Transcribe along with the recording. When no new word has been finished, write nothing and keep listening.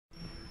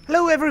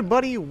Hello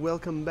everybody,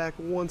 welcome back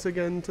once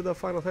again to the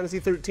Final Fantasy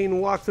 13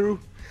 walkthrough.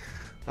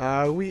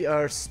 We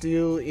are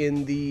still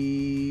in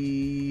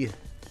the...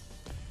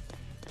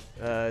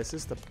 is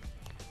this the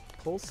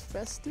Pulse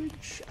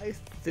Vestige, I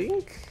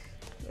think?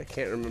 I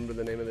can't remember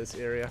the name of this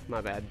area. My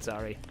bad,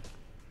 sorry.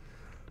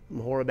 I'm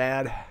horrible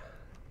bad.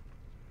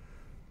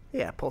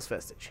 Yeah, Pulse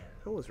Vestige.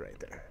 I was right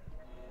there.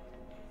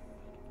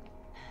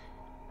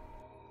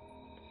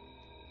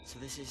 So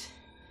this is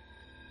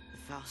the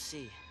Foul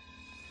Sea.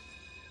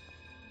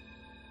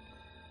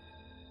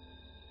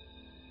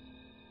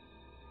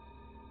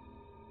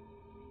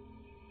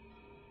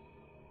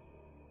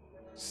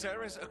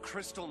 Sarah's a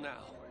crystal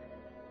now.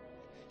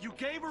 You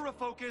gave her a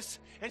focus,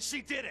 and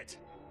she did it.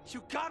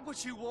 You got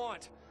what you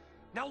want.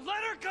 Now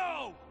let her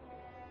go!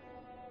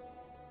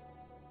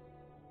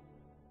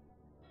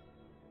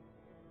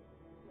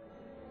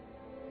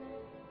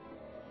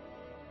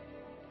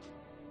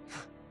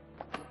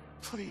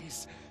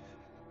 Please,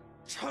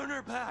 turn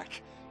her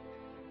back.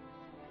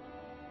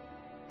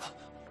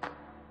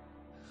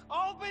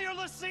 I'll be your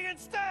Lassie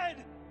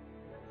instead!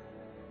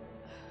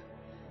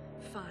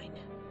 Fine.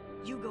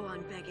 You go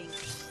on begging.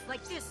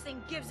 Like this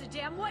thing gives a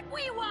damn what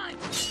we want!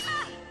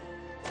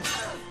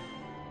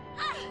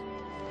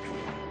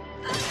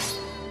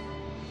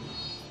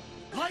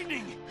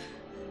 Lightning!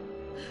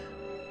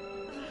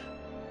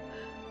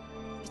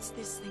 It's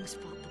this thing's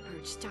fault the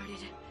purge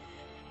started.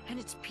 And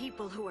it's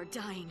people who are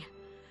dying.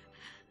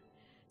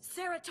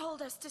 Sarah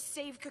told us to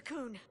save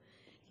Cocoon.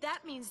 That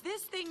means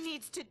this thing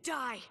needs to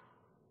die.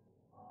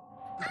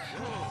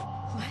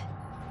 What?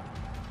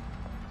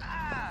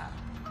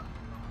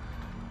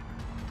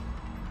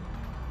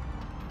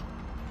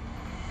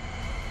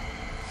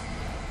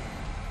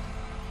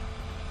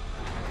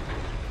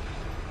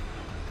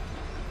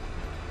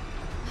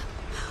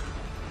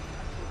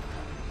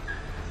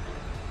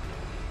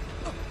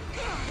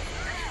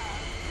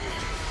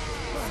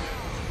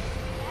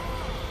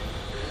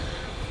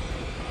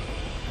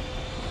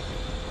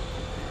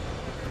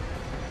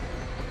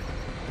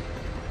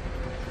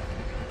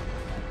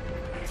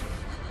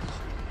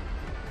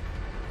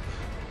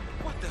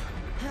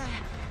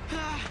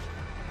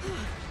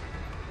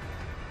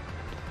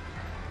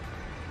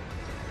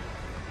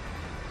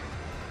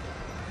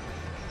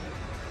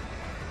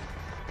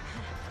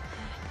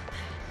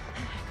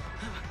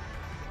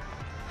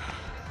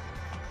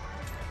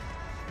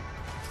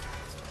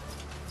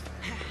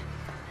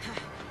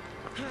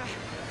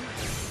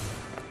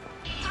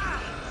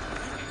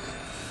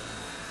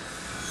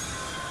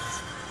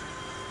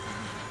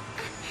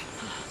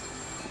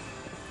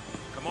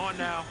 Come on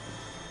now.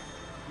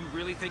 You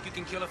really think you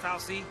can kill a Foul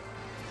Sea?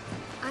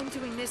 I'm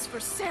doing this for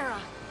Sarah.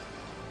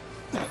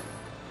 Dodge.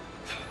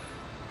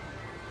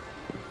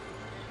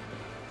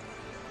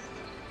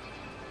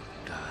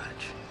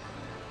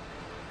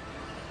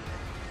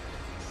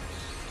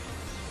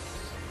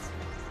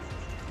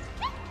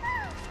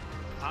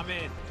 I'm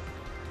in.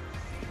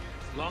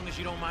 As long as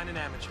you don't mind an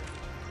amateur.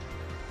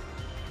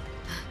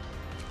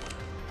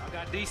 I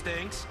got these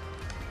things.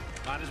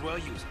 Might as well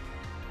use them.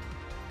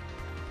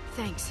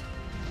 Thanks.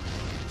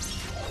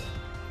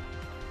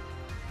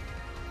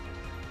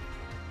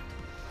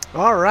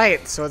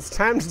 Alright, so it's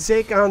time to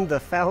take on the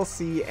Foul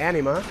Sea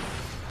Anima.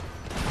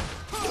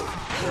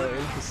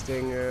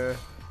 Interesting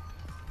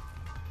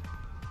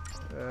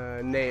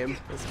name,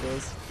 I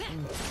suppose.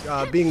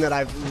 Being that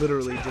I've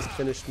literally just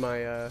finished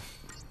my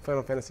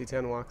Final Fantasy X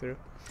walkthrough.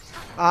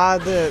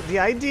 The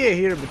idea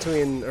here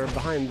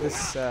behind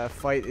this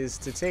fight is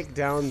to take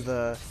down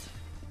the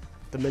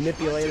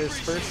manipulators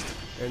first,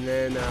 and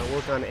then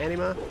work on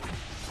Anima,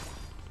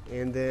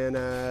 and then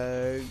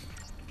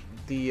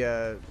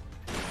the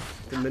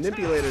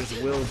manipulators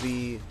will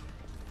be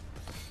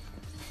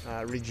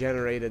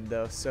regenerated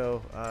though,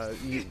 so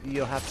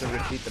you'll have to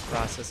repeat the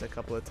process a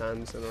couple of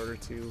times in order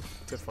to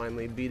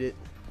finally beat it.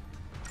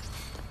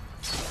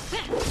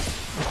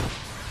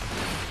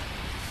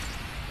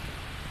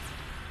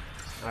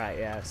 Alright,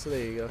 yeah, so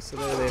there you go. So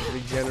there they've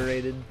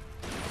regenerated.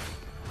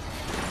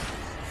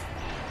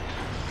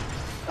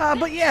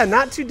 But yeah,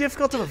 not too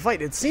difficult of a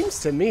fight. It seems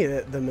to me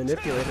that the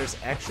manipulators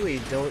actually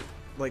don't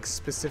like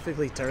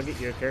specifically target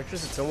your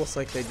characters. It's almost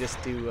like they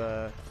just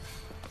do,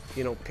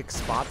 you know, pick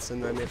spots,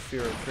 and then if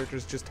your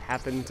characters just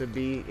happen to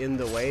be in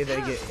the way, they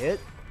get hit.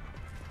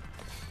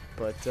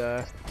 But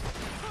I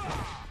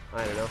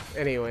don't know.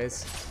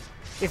 Anyways,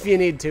 if you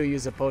need to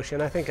use a potion,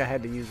 I think I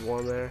had to use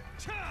one there,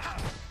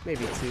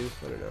 maybe two.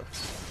 I don't know.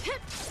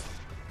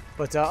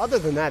 But other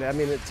than that, I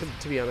mean,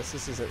 to be honest,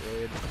 this isn't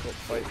really a difficult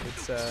fight.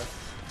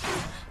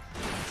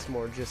 It's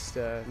more just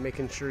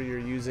making sure you're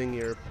using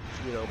your,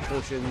 you know,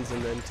 potions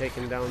and then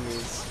taking down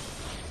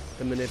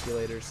the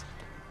manipulators.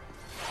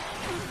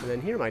 And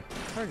then here my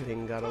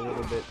targeting got a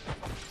little bit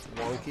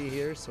wonky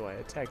here, so I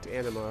attacked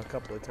Anima a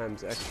couple of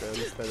times extra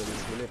instead of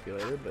this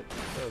manipulator, but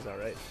that was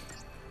alright.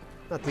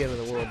 Not the end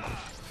of the world.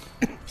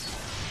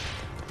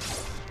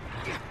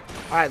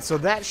 Alright, so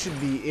that should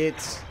be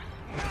it.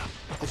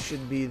 This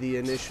should be the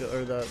initial,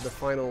 or the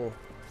final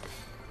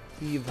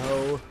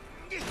heave-ho.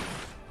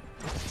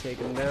 Take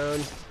him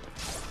down.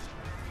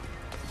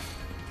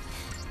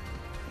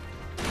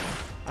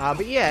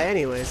 But yeah,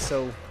 anyway,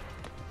 so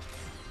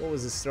what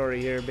was the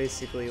story here?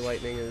 Basically,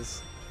 Lightning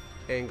is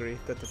angry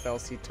that the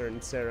Fal'Cie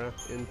turned Sarah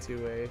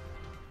into a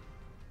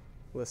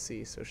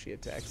l'Cie, so she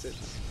attacks it.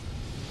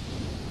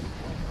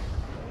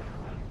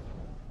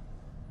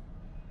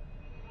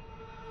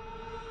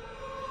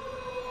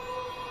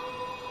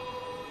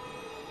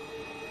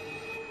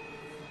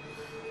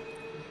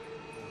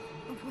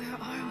 Where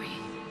are we?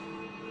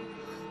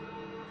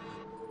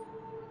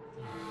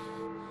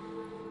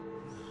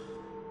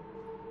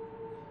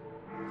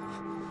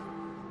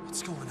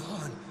 What's going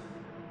on?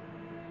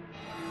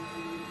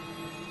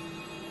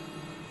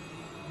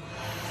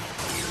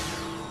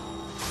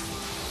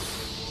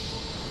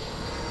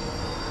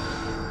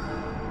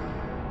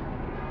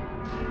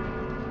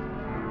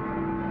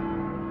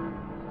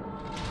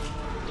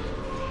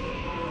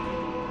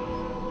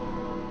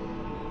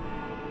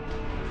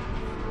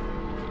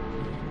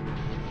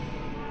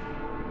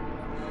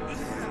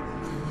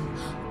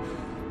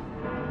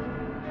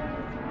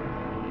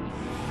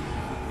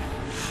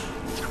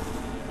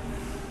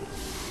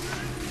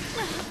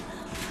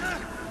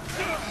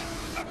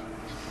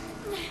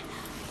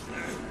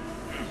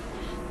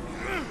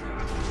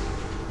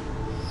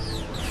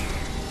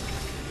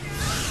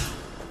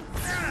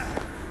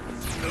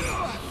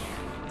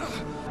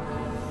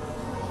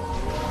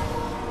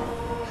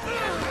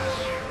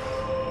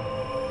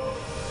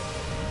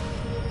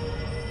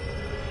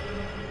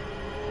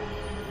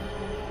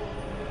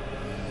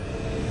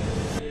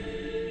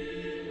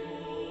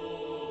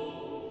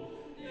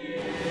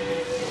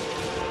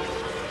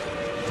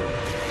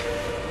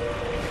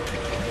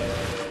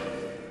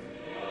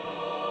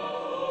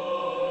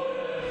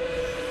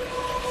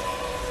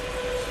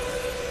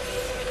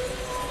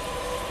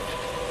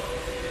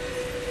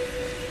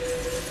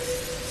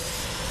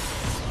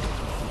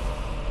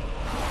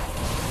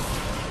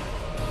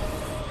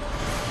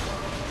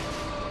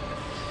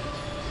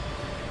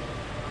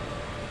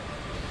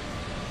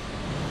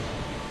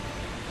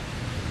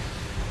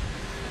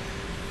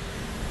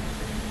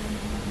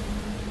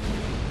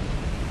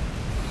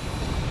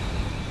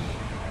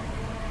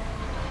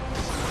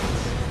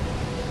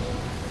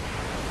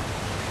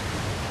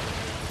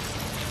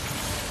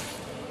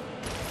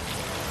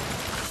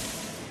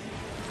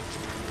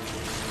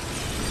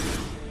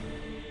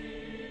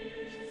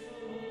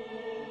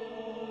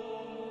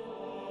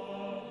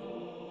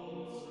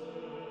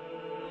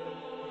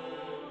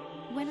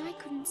 When I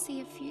couldn't see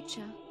a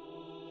future,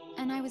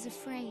 and I was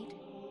afraid.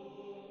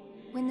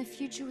 When the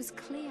future was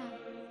clear,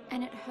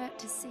 and it hurt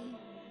to see.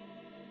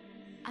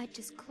 I'd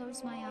just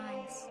close my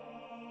eyes,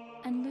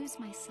 and lose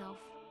myself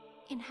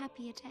in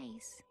happier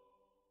days.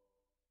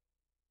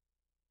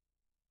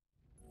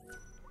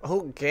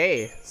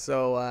 Okay,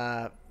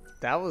 so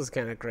that was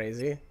kind of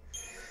crazy.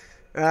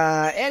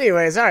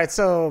 Anyways, alright,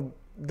 so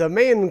the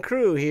main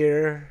crew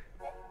here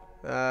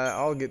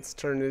all gets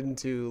turned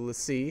into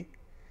l'Cie.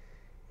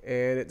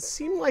 And it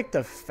seemed like the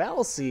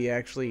Fal'Cie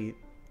actually,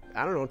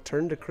 I don't know,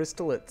 turned to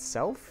crystal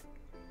itself?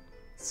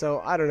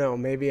 So, I don't know,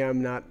 maybe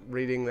I'm not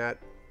reading that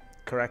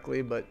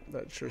correctly, but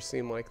that sure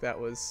seemed like that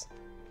was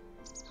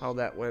how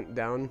that went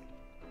down.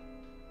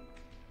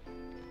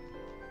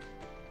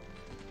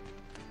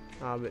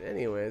 But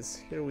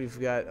anyways, here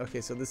we've got,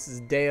 okay, so this is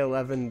day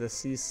 11, the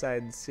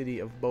seaside city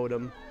of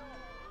Bodom.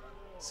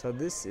 So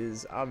this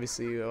is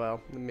obviously, well,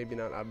 maybe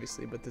not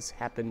obviously, but this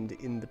happened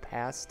in the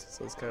past.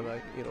 So it's kind of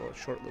like, you know, a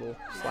short little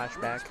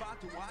flashback.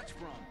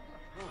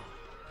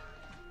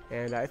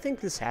 And I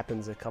think this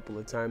happens a couple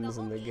of times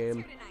in the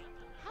game.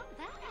 How'd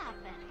that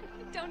happen?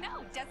 Don't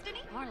know.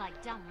 Destiny? More like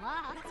dumb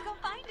luck. Let's go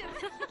find him.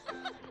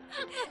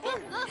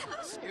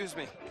 Excuse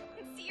me.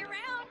 See you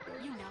around.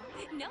 You know?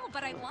 No,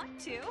 but I want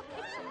to. You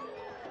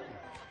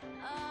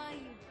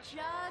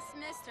just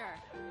missed her.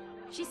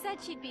 She said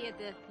she'd be at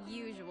the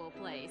usual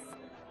place.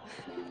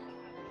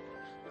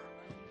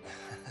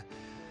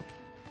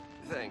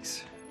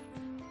 Thanks.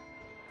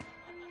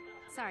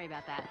 Sorry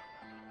about that.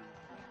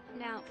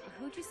 Now,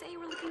 who'd you say you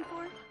were looking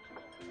for?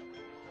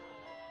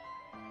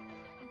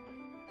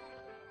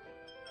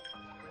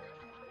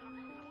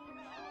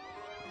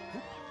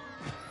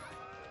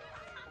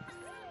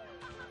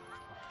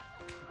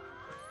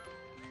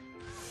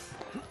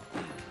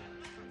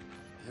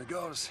 Here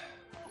goes.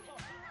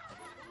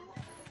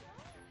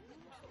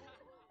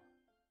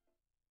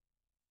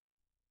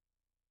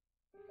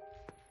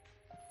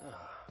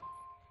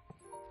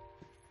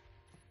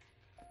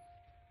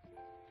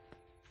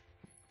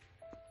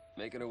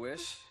 Making a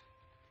wish?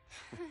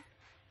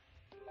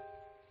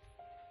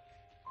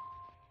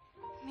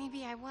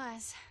 Maybe I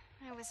was.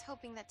 I was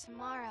hoping that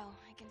tomorrow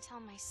I can tell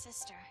my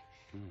sister.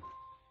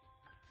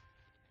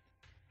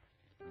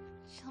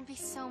 She'll be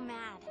so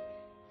mad,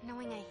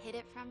 knowing I hid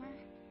it from her.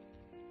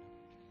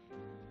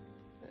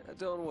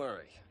 Don't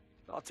worry.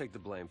 I'll take the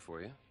blame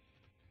for you.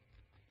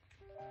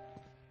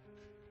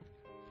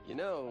 You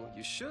know,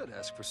 you should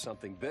ask for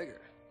something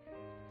bigger.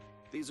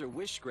 These are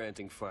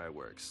wish-granting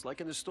fireworks, like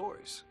in the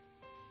stories.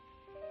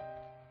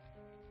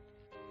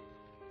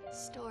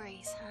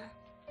 Stories, huh?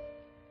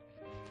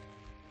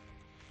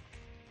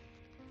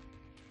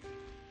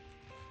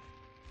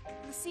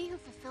 The sea who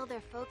fulfill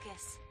their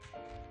focus,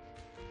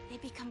 they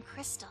become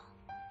crystal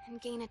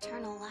and gain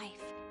eternal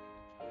life.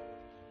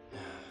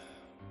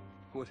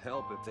 Would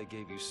help if they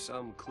gave you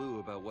some clue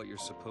about what you're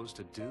supposed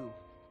to do.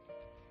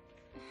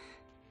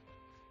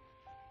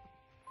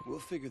 We'll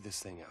figure this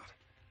thing out.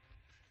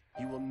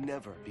 You will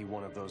never be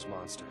one of those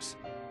monsters.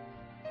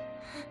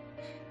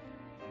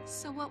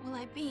 So what will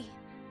I be?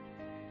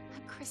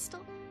 A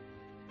crystal?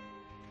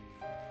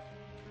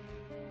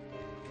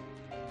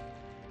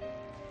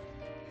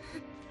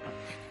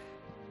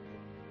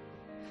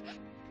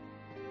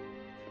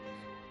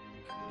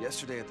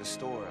 Yesterday at the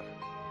store,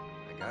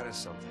 I got us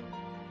something.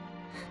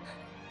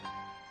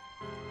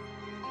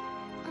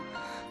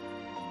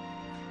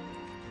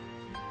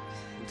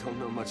 I don't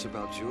know much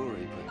about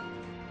jewelry, but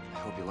I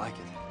hope you like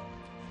it.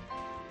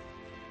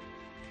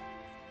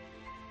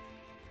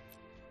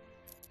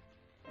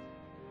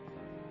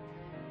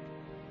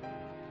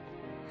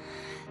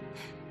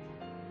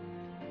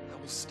 I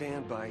will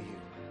stand by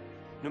you,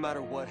 no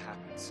matter what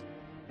happens.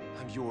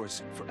 I'm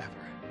yours forever.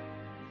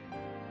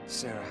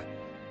 Sarah.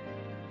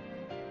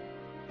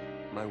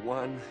 My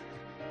one,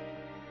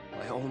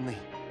 my only.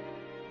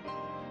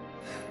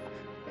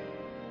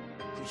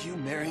 Will you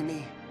marry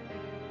me?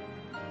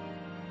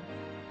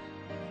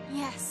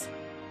 Yes.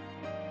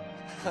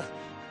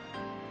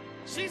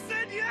 She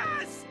said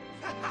yes!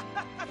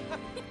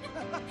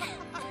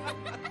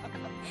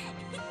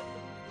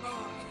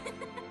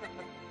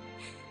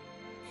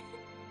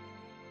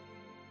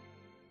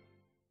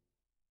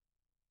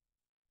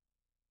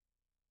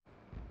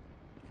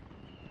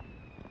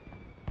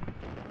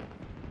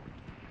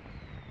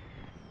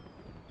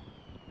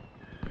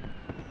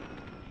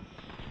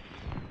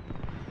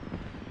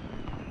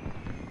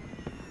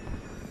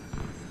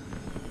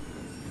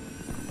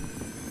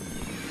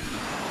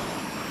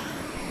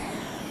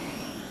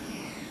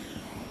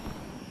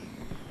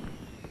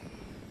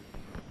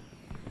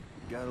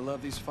 Gotta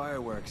love these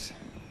fireworks.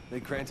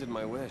 They granted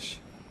my wish.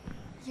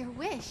 Your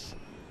wish?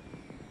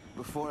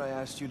 Before I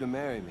asked you to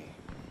marry me,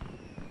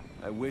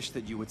 I wished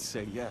that you would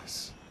say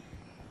yes.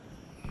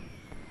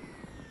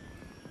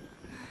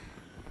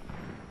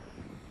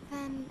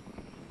 Then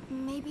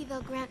maybe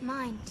they'll grant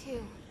mine,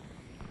 too.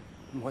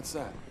 What's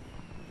that?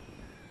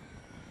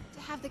 To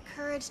have the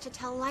courage to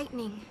tell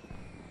Lightning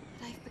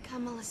that I've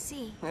become a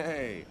Lassie.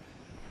 Hey,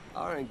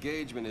 our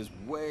engagement is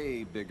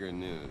way bigger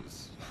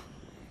news.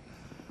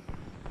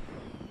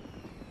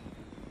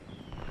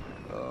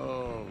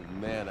 Oh,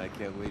 man, I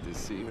can't wait to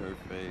see her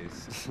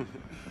face.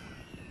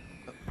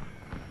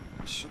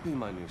 She'll be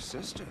my new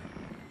sister.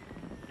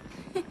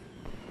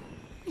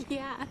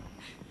 Yeah.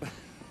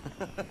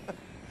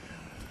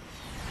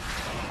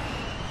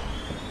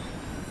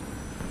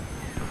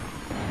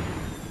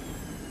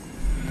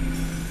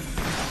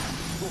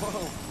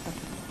 Whoa!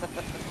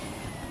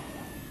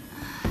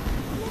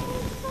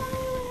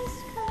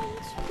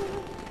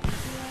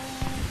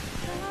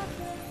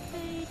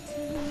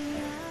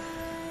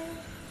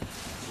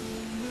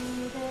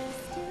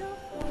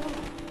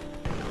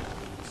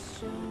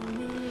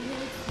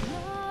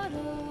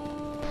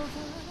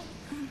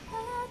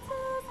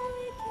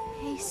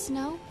 Hey,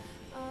 Snow?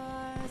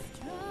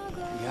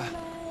 Yeah?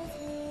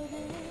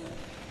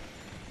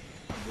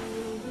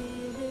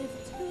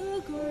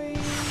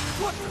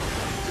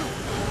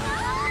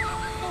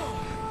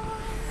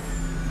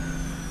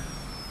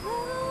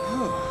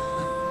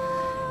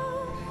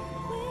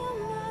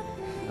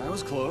 That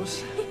was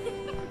close.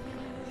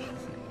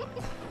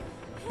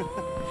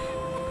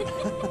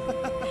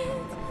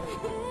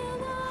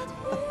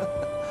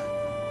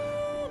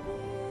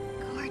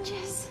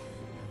 Gorgeous.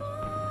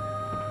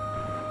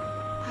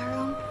 Our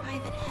own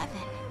private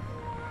heaven.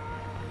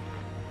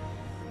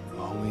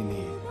 All we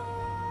need.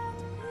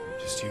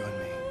 Just you and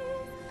me.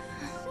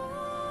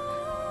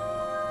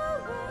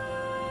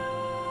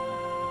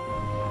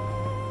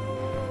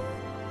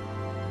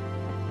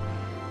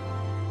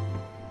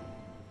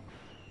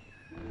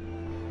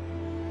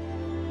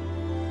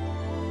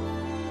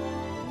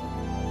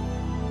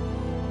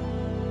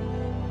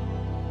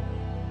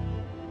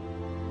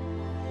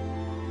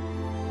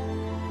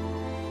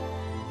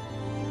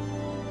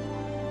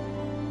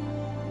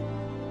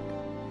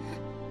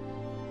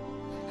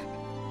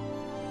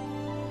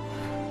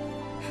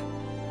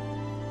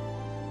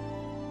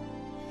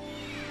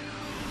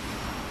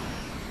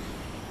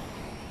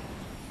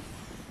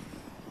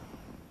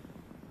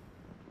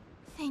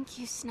 Thank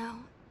you, Snow.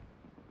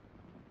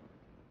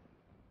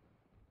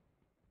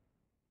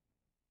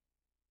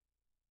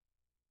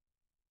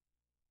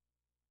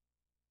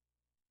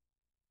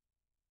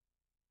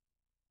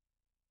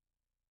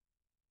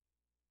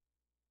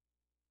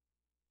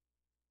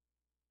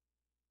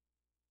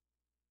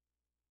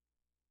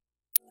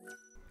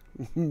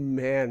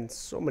 Man,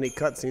 so many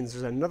cutscenes.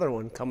 There's another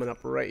one coming up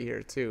right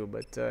here too,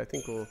 but I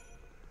think we'll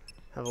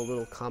have a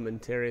little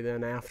commentary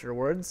then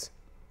afterwards.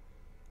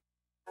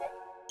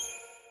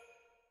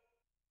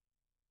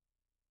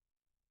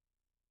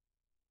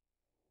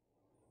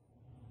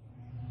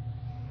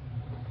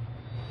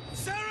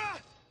 Sarah!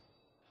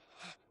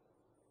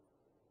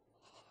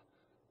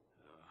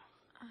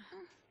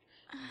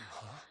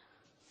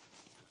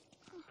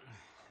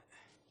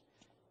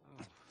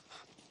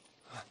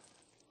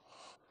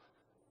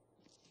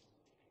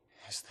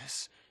 Is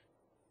this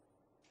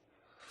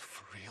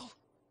for real?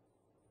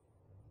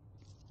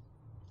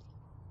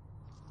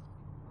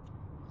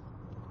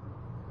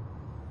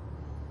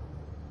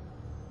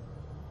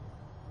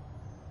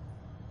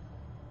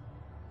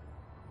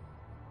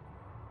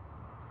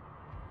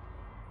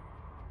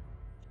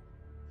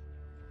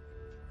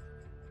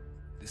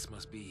 This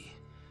must be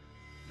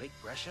Lake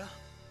Bresha?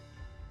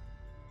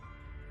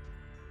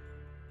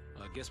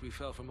 Well, I guess we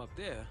fell from up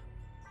there.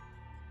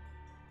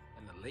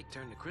 And the lake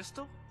turned to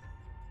crystal?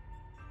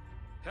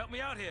 Help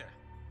me out here.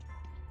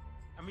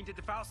 I mean, did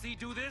the Foul Sea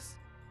do this?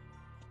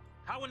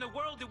 How in the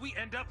world did we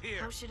end up here?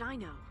 How should I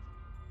know?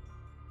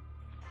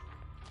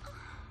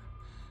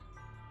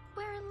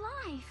 We're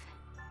alive.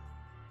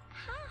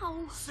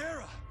 How?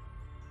 Sarah!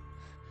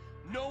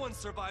 No one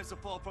survives a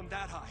fall from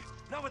that high.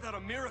 Not without a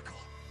miracle.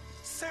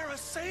 Sarah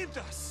saved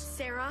us!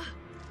 Sarah,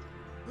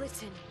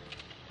 listen.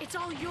 It's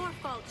all your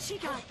fault. She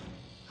got...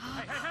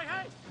 Hey, hey, hey,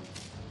 hey!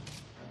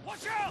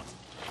 Watch out!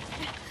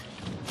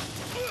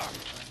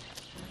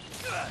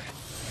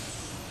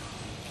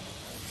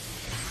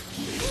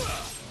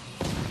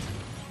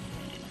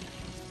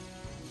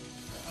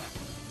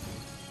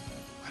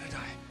 What did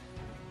I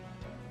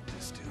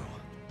just do?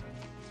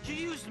 You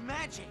used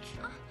magic.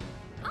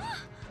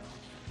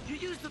 You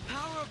used the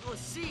power of the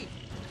sea.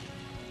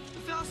 The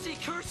Foul Sea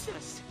cursed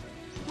us.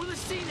 We're the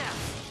sea now.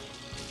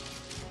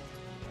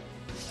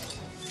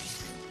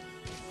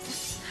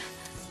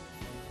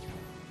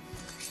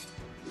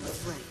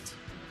 Right.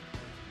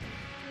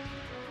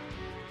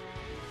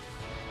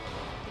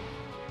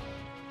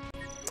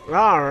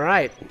 All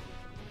right.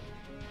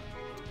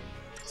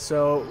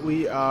 So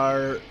we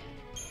are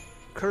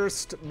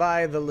cursed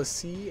by the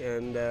Lassie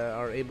and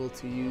are able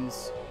to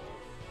use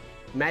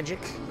magic.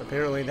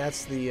 Apparently,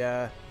 that's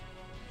the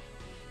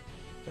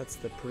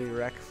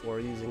prereq for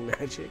using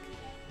magic.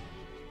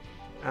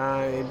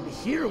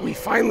 Here we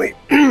finally,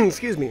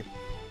 excuse me,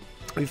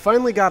 we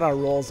finally got our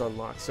roles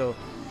unlocked. So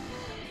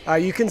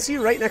you can see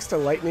right next to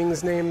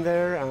Lightning's name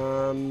there,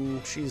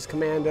 she's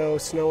Commando,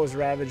 Snow is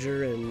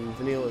Ravager, and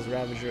Vanille is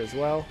Ravager as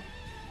well.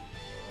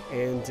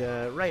 And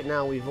right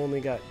now we've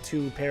only got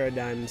 2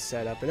 paradigms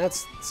set up, and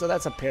that's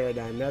a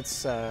paradigm.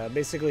 That's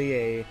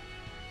basically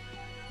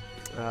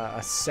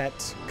a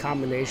set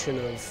combination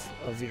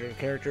of your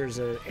characters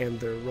and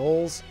their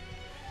roles.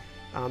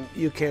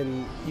 You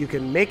can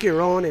make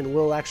your own, and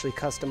we'll actually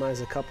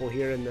customize a couple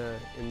here in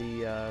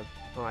the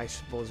well, I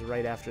suppose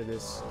right after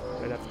this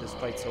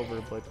fight's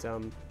over. But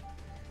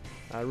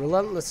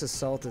Relentless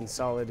Assault and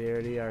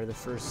Solidarity are the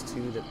first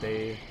 2 that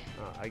they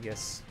I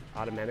guess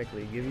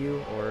automatically give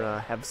you, or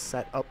have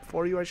set up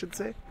for you, I should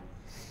say.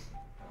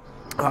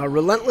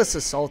 Relentless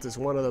Assault is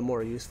one of the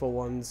more useful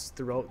ones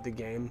throughout the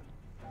game.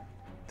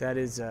 That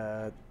is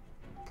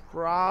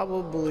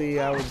probably,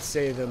 I would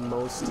say, the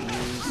most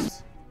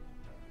used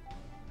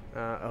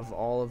of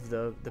all of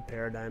the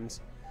paradigms.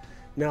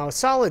 Now,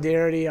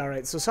 Solidarity,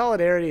 alright, so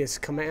Solidarity is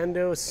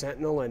Commando,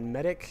 Sentinel, and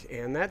Medic,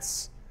 and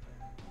that's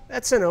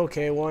an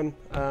okay one.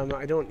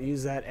 I don't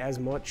use that as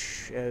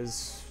much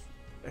as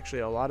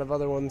actually a lot of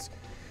other ones.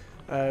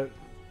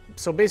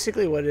 So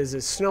basically what it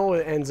is Snow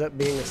ends up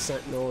being a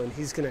Sentinel, and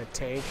he's going to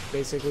tank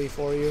basically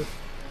for you.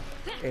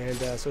 And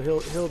so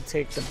he'll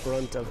take the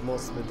brunt of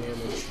most of the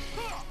damage.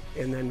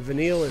 And then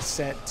Vanille is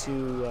set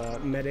to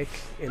Medic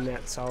in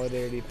that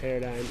Solidarity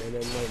paradigm, and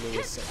then Lightning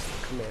is set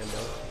to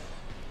Commando.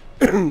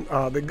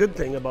 The good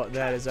thing about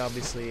that is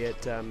obviously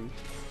it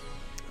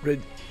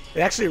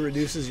actually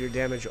reduces your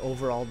damage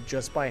overall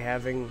just by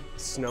having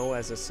Snow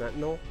as a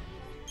Sentinel.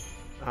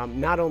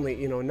 Not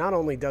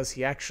only does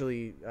he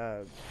actually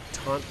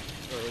taunt,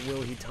 or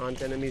will he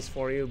taunt enemies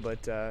for you,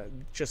 but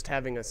just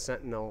having a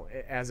Sentinel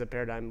as a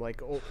paradigm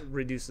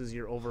reduces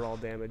your overall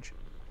damage.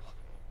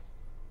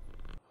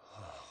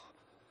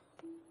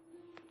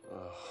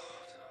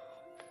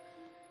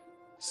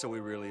 So we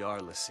really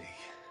are Lassie.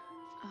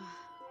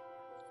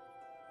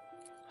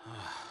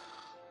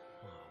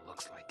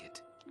 Looks like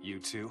it. You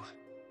too?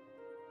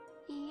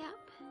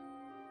 Yep.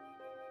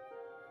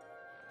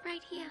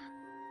 Right here.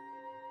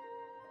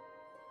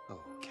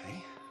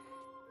 Okay.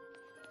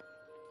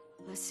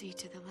 Let's see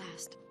to the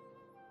last.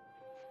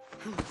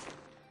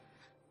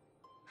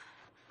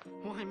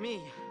 Why me?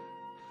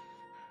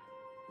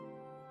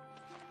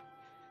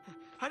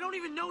 I don't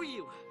even know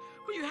you.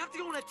 Will you have to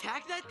go and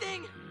attack that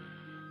thing?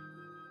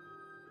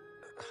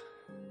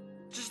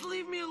 Just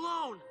leave me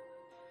alone.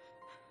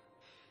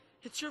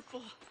 It's your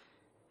fault.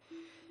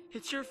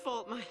 It's your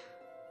fault,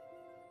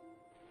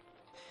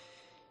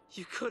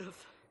 You could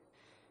have.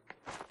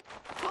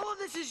 All of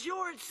this is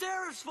your and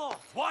Sarah's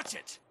fault. Watch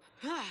it!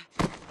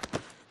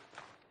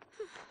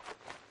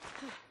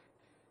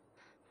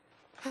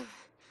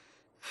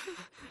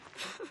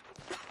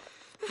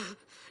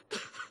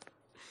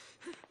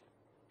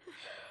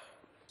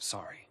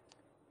 Sorry.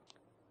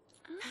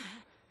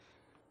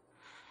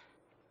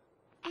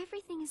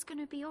 Everything is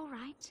gonna be all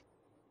right.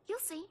 You'll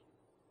see.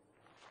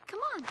 Come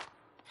on.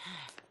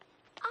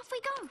 Off we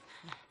go.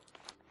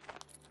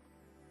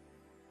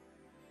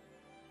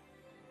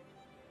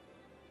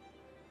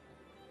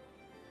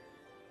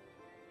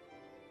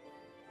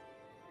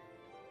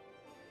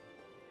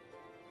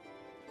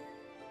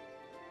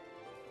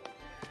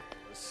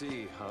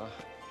 See, huh?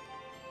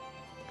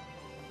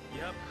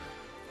 Yep.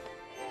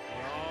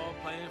 We're all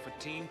playing for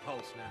Team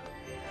Pulse now.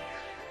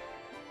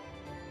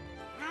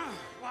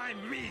 Why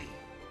me?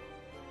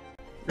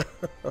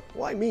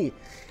 Why me?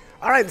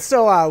 All right,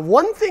 so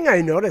one thing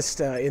I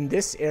noticed in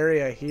this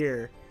area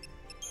here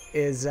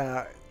is,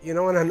 you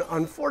know, and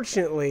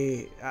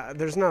unfortunately,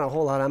 there's not a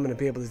whole lot I'm going to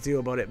be able to do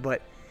about it,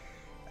 but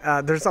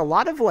there's a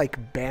lot of,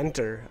 like,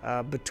 banter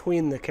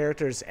between the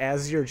characters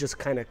as you're just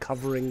kind of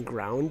covering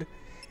ground.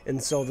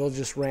 And so they'll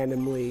just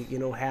randomly, you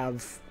know,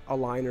 have a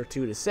line or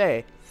two to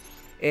say.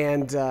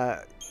 And,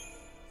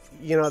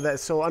 you know,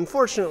 that. So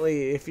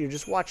unfortunately, if you're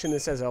just watching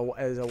this as a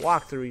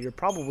walkthrough, you're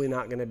probably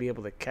not going to be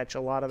able to catch a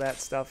lot of that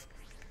stuff.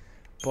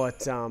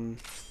 But,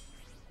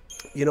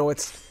 you know,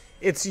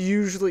 it's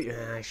usually,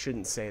 I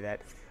shouldn't say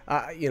that.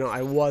 You know,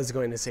 I was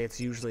going to say it's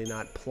usually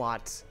not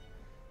plot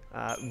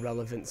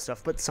relevant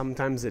stuff, but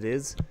sometimes it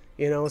is,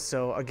 you know.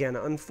 So again,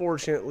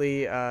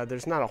 unfortunately,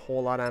 there's not a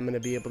whole lot I'm going to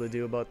be able to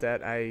do about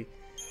that.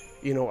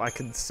 You know, I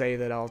could say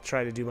that I'll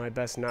try to do my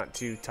best not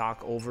to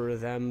talk over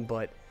them,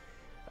 but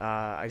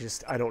I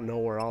don't know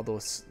where all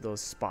those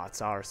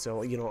spots are.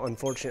 So, you know,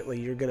 unfortunately,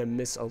 you're going to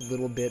miss a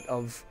little bit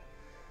of,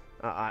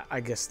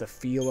 I guess, the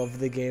feel of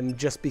the game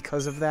just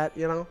because of that,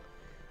 you know.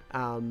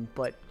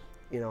 But,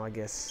 you know, I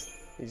guess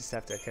you just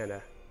have to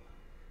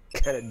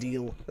kind of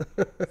deal.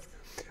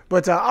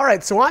 But, all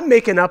right, so I'm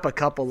making up a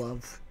couple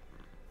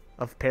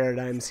of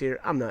paradigms here.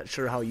 I'm not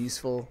sure how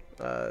useful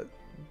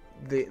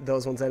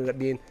those ones ended up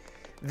being.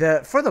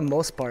 For the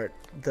most part,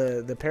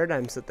 the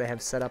paradigms that they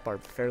have set up are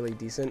fairly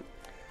decent.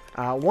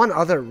 One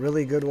other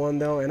really good one,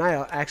 though, and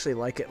I actually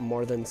like it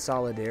more than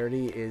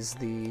Solidarity, is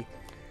the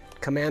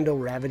Commando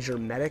Ravager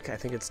Medic. I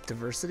think it's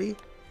Diversity.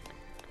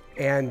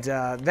 And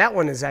that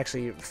one is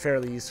actually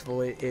fairly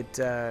useful. It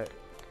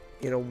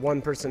you know,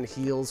 one person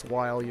heals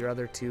while your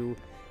other two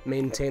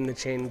maintain the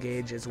chain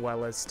gauge as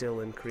well as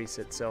still increase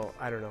it. So,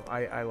 I don't know.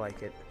 I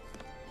like it.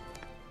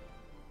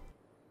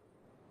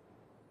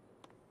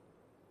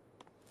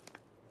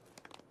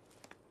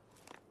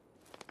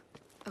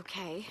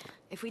 Okay,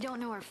 if we don't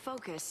know our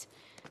focus,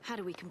 how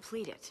do we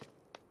complete it?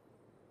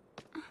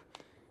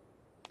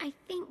 I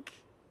think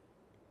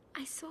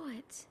I saw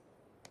it.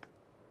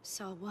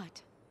 Saw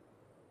what?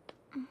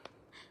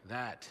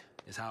 That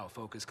is how a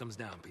focus comes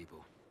down,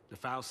 people. The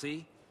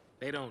fal'Cie,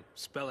 they don't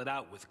spell it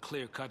out with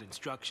clear-cut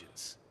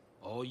instructions.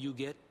 All you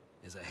get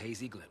is a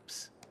hazy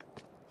glimpse.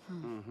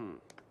 Mm-hmm.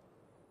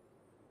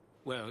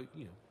 Well,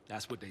 you know,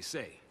 that's what they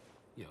say.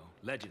 You know,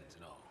 legends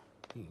and all.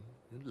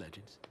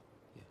 Legends.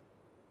 Yeah.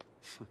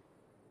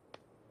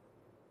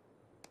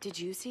 Did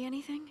you see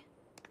anything?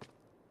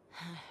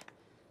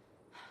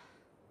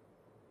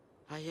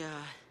 I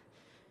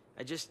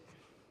just...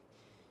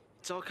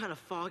 It's all kind of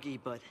foggy,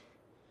 but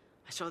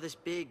I saw this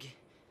big,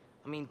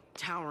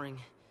 towering...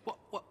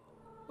 What?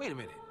 Wait a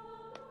minute.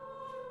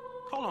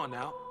 Hold on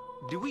now.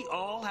 Do we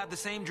all have the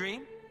same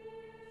dream?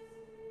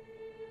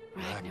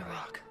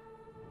 Ragnarok.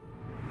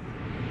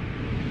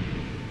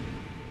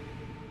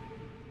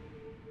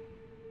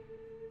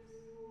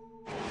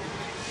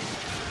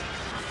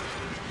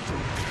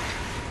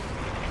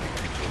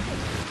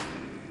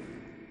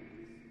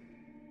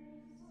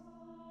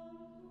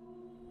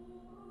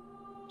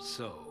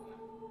 So,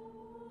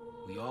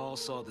 we all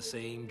saw the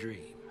same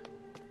dream.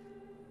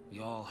 We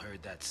all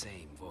heard that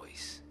same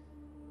voice.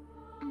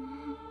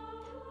 You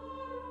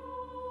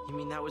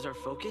mean that was our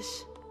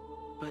focus?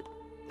 But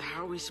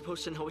how are we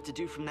supposed to know what to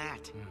do from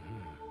that?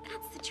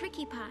 That's the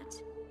tricky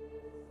part.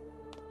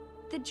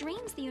 The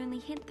dream's the only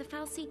hint the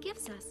fal'Cie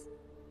gives us.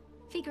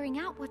 Figuring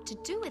out what to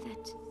do with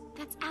it,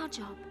 that's our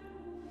job.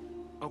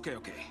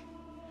 Okay.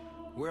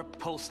 We're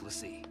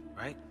Pulse-l'Cie,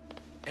 right?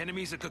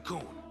 Enemies of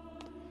Cocoon.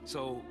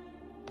 So,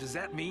 does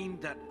that mean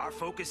that our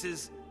focus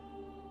is...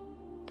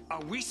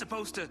 Are we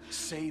supposed to...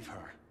 Save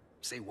her.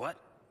 Say what?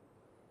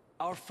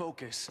 Our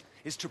focus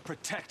is to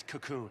protect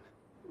Cocoon.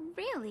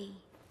 Really?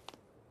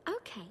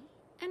 Okay.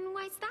 And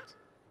why's that?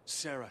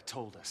 Sarah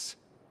told us.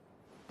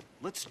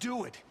 Let's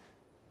do it.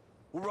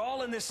 We're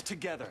all in this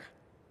together.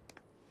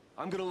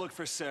 I'm gonna look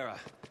for Sarah.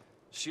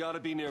 She ought to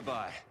be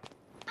nearby.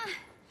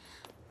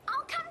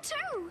 I'll come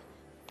too!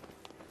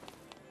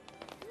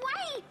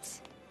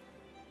 Wait!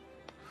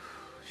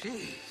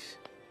 Jeez.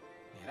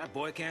 Yeah, that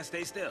boy can't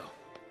stay still.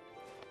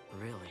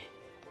 Really?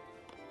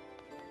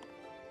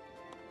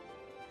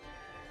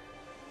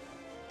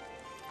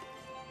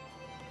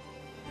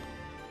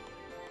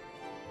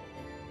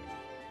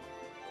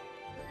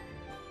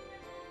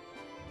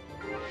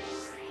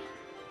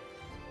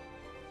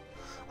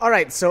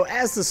 Alright, so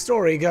as the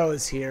story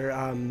goes here,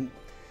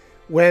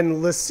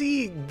 when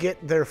l'Cie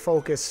get their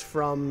focus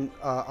from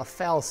a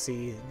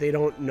fal'Cie, they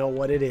don't know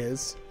what it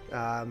is.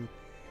 And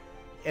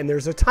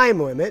there's a time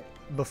limit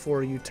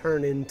before you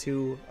turn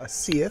into a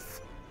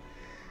Seath.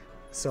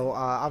 So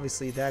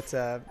obviously that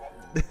that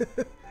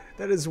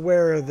is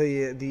where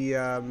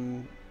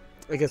the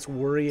I guess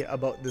worry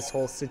about this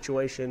whole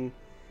situation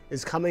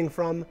is coming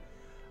from.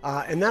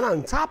 And then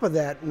on top of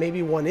that,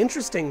 maybe one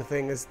interesting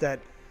thing is that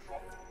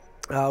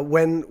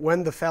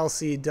when the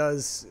Fal'Cie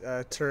does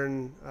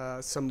turn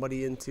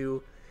somebody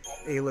into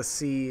a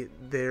l'Cie,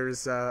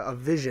 there's a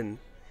vision.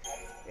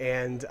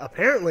 And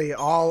apparently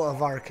all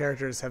of our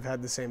characters have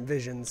had the same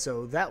vision,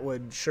 so that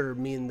would sure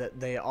mean that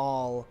they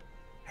all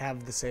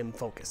have the same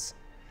focus.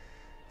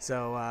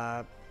 So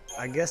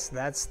I guess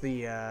that's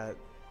the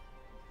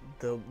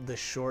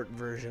short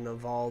version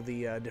of all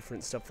the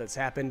different stuff that's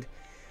happened.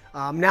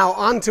 Now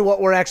on to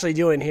what we're actually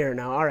doing here.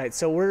 Now, all right,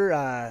 so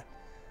we're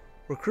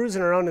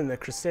cruising around in the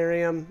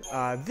Crystarium.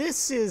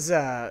 This is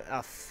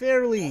a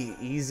fairly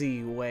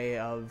easy way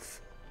of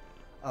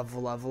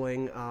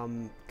leveling.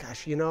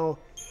 Gosh, you know,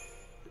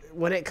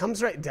 when it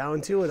comes right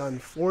down to it,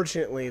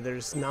 unfortunately,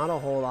 there's not a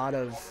whole lot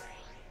of,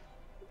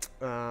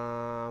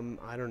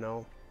 I don't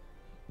know,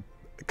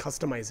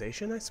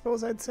 customization, I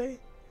suppose I'd say,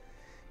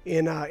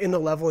 in the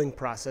leveling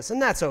process,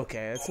 and that's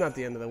okay. It's not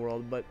the end of the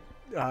world, but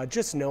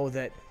just know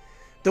that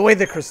the way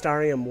the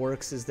Crystarium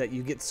works is that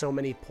you get so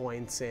many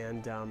points,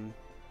 and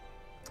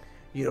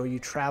you know, you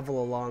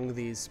travel along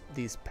these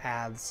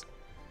paths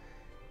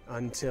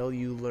until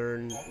you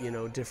learn, you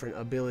know, different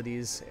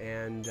abilities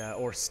and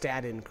or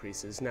stat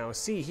increases. Now,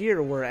 see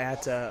here, we're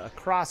at a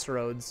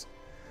crossroads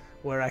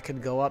where I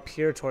could go up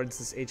here towards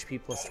this HP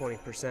plus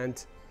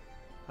 20%,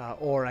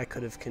 or I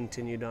could have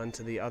continued on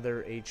to the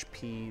other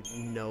HP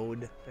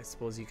node, I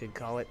suppose you could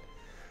call it.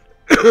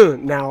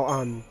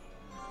 Now,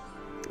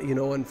 you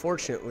know,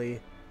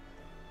 unfortunately,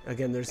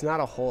 again, there's not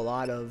a whole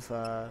lot of,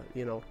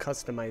 you know,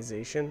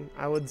 customization,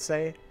 I would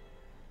say.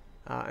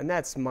 And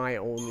that's my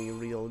only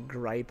real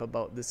gripe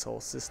about this whole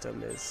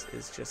system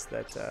is just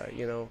that,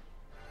 you know,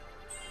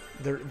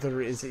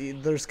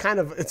 there's kind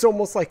of, it's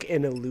almost like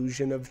an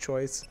illusion of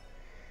choice.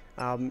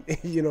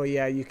 You know,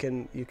 yeah, you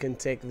can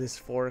take this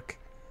fork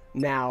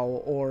now,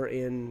 or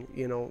in,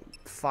 you know,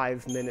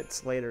 5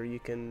 minutes later you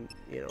can,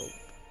 you know,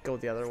 go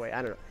the other way.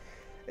 I don't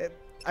know.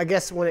 I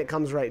guess when it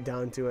comes right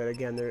down to it,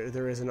 again,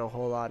 there isn't a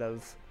whole lot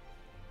of,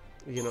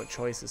 you know,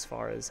 choice as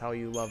far as how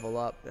you level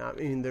up. I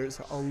mean, there's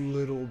a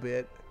little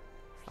bit,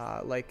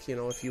 like, you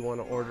know, if you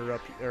want to order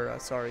up, or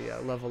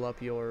level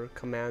up your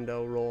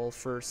commando role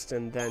first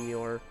and then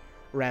your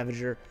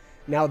Ravager.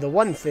 Now, the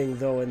one thing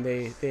though, and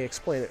they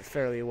explain it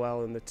fairly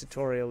well in the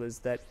tutorial, is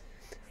that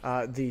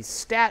the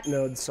stat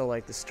nodes, so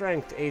like the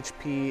strength,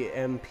 HP,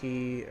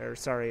 MP, or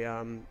sorry,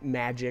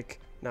 magic,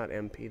 not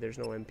MP, there's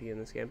no MP in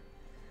this game,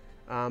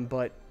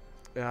 but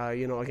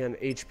you know, again,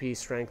 HP,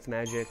 strength,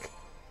 magic,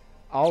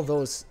 all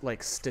those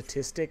like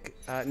statistic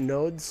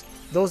nodes,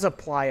 those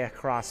apply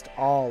across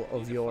all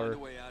of your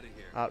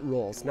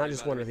roles, not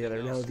just one or the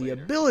other. Now, the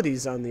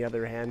abilities, on the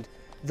other hand,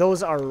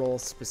 those are role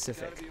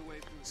specific.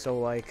 So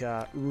like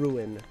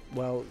Ruin,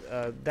 well,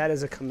 that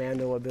is a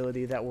commando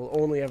ability that will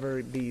only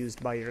ever be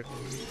used by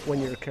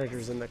when your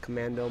character's in the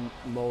commando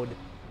mode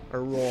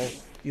or role.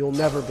 You'll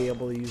never be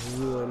able to use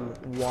Ruin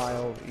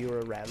while you're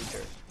a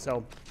Ravager.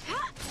 So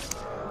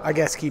I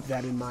guess keep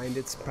that in mind.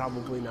 It's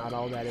probably not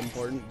all that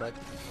important, but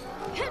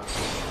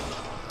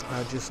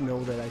just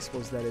know that I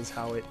suppose that is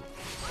how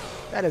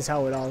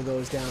it all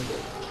goes down.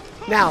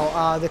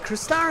 Now, the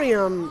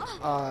Crystarium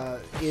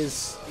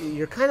is,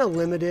 you're kind of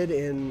limited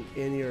in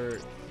your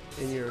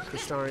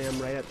Crystarium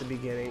right at the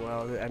beginning.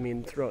 Well, I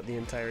mean, throughout the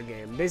entire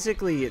game.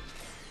 Basically,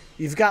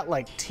 you've got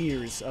like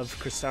tiers of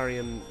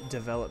Crystarium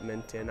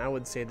development, and I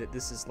would say that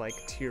this is like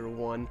tier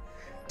 1.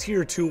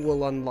 Tier 2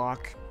 will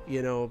unlock,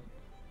 you know,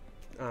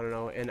 I don't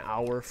know, an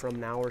hour from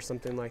now or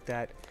something like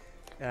that.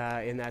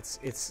 And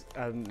it's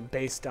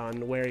based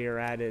on where you're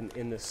at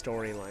in the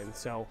storyline.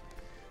 So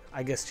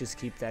I guess just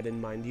keep that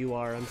in mind. You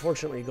are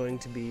unfortunately going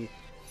to be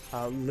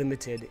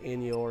limited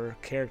in your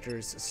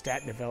character's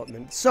stat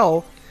development.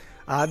 So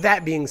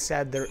that being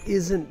said, there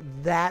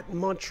isn't that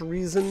much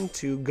reason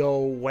to go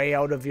way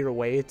out of your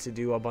way to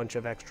do a bunch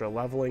of extra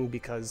leveling,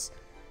 because,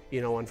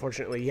 you know,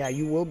 unfortunately, yeah,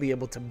 you will be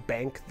able to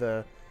bank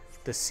the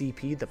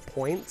CP, the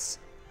points,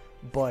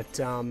 but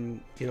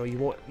you know,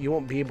 you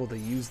won't be able to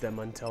use them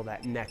until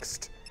that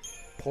next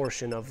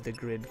portion of the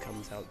grid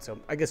comes out. So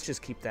I guess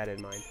just keep that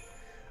in mind.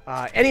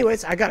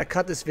 Anyways, I gotta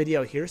cut this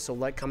video here, so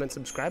like, comment,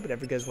 subscribe,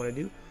 whatever you guys want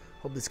to do.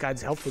 Hope this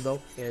guide's helpful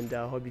though, and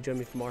hope you join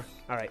me for more.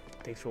 Alright,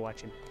 thanks for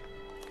watching.